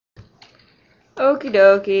Okie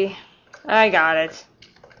dokie. I got it.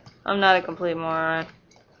 I'm not a complete moron.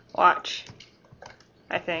 Watch.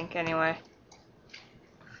 I think, anyway.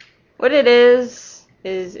 What it is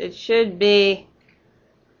it should be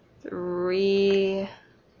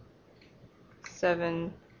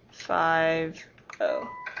 3750.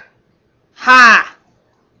 Ha!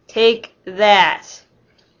 Take that,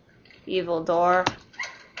 evil door.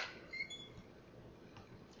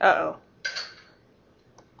 Uh-oh.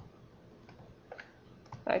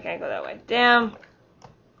 I can't go that way. Damn.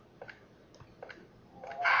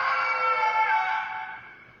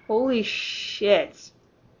 Holy shit.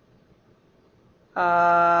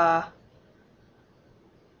 Aww.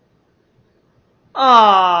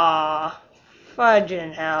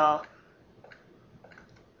 Fudging hell.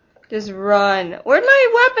 Just run. Where'd my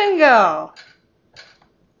weapon go?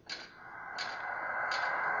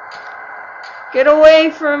 Get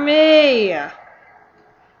away from me.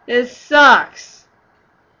 This sucks.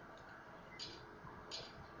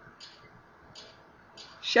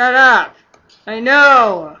 Shut up. I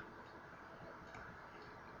know.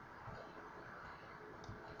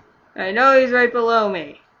 I know he's right below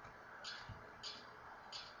me.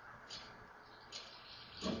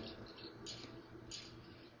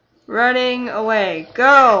 Running away.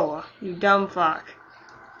 Go, you dumb fuck.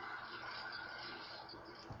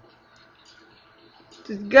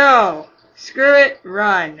 Just go. Screw it.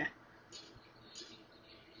 Run.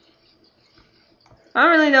 I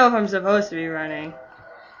don't really know if I'm supposed to be running.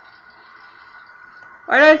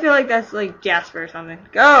 Why do I feel like that's like Jasper or something?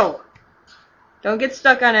 Go! Don't get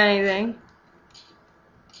stuck on anything.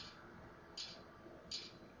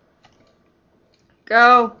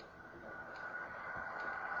 Go!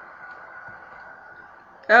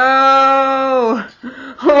 Go!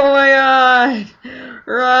 Oh my god!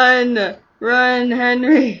 Run! Run,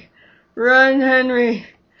 Henry! Run, Henry!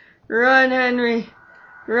 Run, Henry!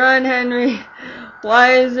 Run, Henry!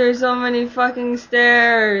 Why is there so many fucking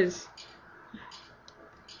stairs?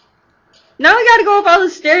 Now we gotta go up all the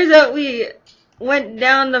stairs that we went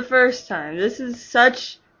down the first time. This is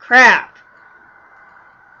such crap.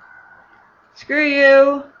 Screw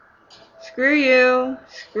you. Screw you.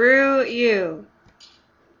 Screw you.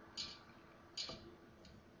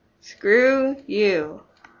 Screw you.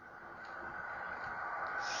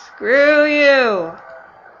 Screw you.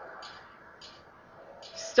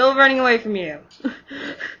 Still running away from you.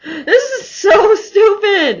 This is so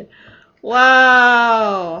stupid.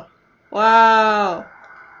 Wow. Wow.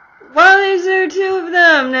 Why is there two of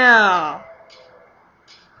them now?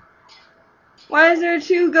 Why is there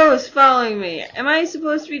two ghosts following me? Am I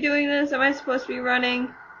supposed to be doing this? Am I supposed to be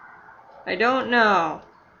running? I don't know.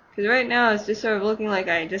 Because right now it's just sort of looking like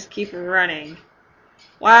I just keep running.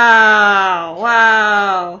 Wow.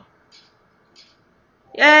 Wow.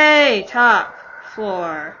 Yay! Top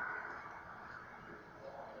floor.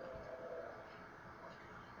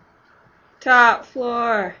 Top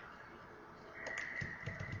floor.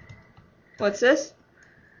 What's this?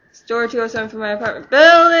 Store 207 for my apartment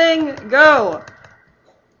building. Go.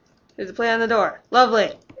 There's a plate on the door.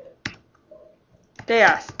 Lovely.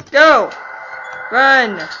 Chaos. Go.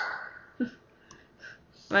 Run. Am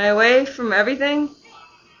I away from everything?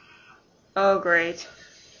 Oh, great.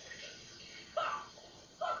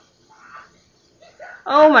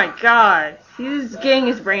 Oh my god. He's getting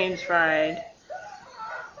his brains fried.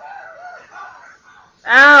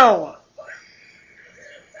 Ow.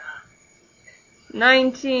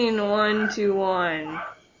 19121.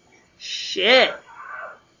 Shit.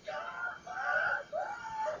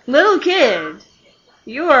 Little kid,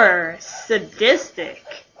 you are sadistic.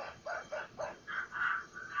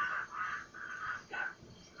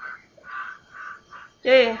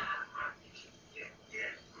 Yeah.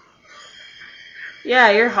 Yeah,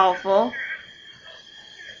 you're helpful.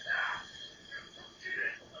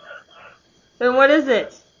 Then what is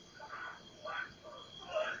it?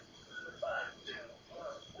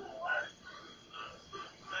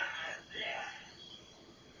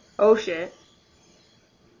 Oh shit.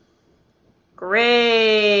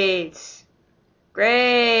 Great.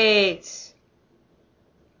 Great.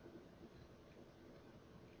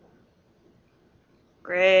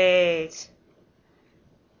 Great.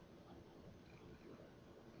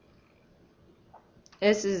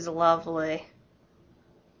 This is lovely.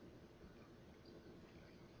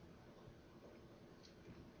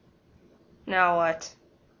 Now what?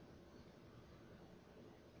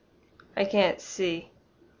 I can't see.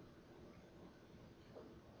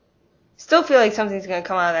 Still feel like something's gonna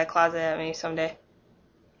come out of that closet at me someday.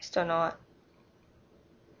 Just don't know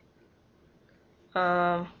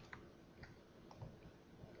what.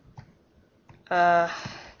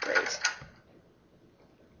 Great.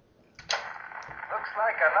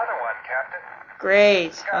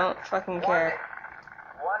 Great. I don't fucking care.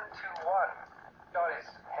 121. Got his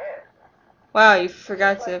head. Wow, you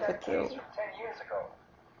forgot Just to like put that the case from 10 years ago.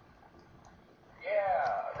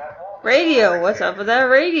 Yeah, that whole radio. What's up with that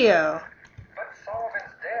radio? But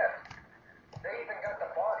Sullivan's dead. They even got the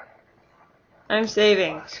body. I'm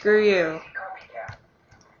saving. Screw you. Copycat.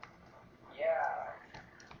 Yeah,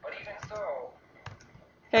 but even so,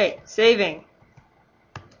 Hey, saving.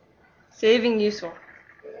 Saving useful.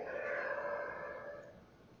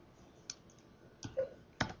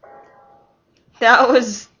 That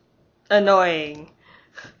was annoying.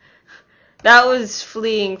 That was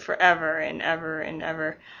fleeing forever and ever and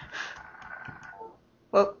ever.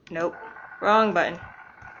 Whoa, nope. Wrong button.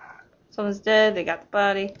 Someone's dead, they got the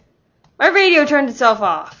body. My radio turned itself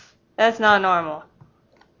off. That's not normal.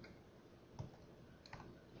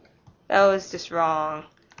 That was just wrong.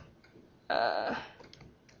 What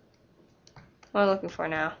am I looking for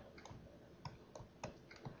now?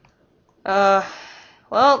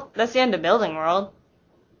 Well, that's the end of Building World.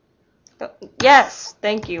 Yes!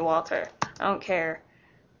 Thank you, Walter. I don't care.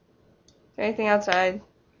 Is there anything outside?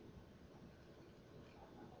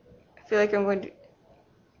 I feel like I'm going to...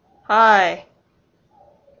 Hi.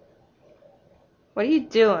 What are you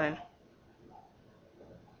doing?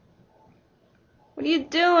 What are you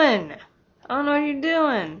doing? I don't know what you're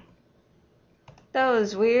doing. That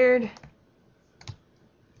was weird.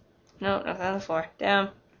 No, nothing on the floor. Damn.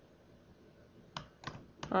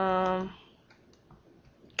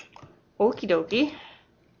 Okie dokie.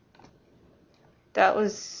 That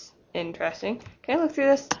was interesting. Can I look through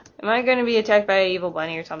this? Am I going to be attacked by an evil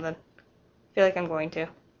bunny or something? I feel like I'm going to.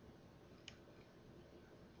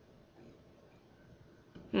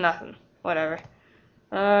 Nothing. Whatever.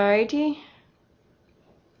 Alrighty.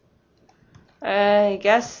 I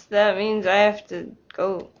guess that means I have to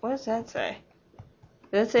go. What does that say?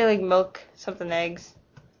 Does that say like milk, something, eggs?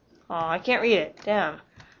 Oh, I can't read it. Damn.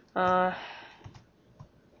 Not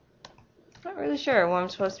really sure what I'm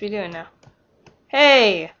supposed to be doing now.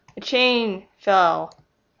 Hey! A chain fell.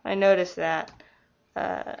 I noticed that.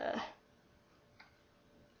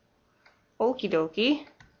 Okie dokie.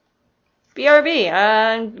 BRB.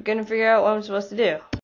 I'm gonna figure out what I'm supposed to do.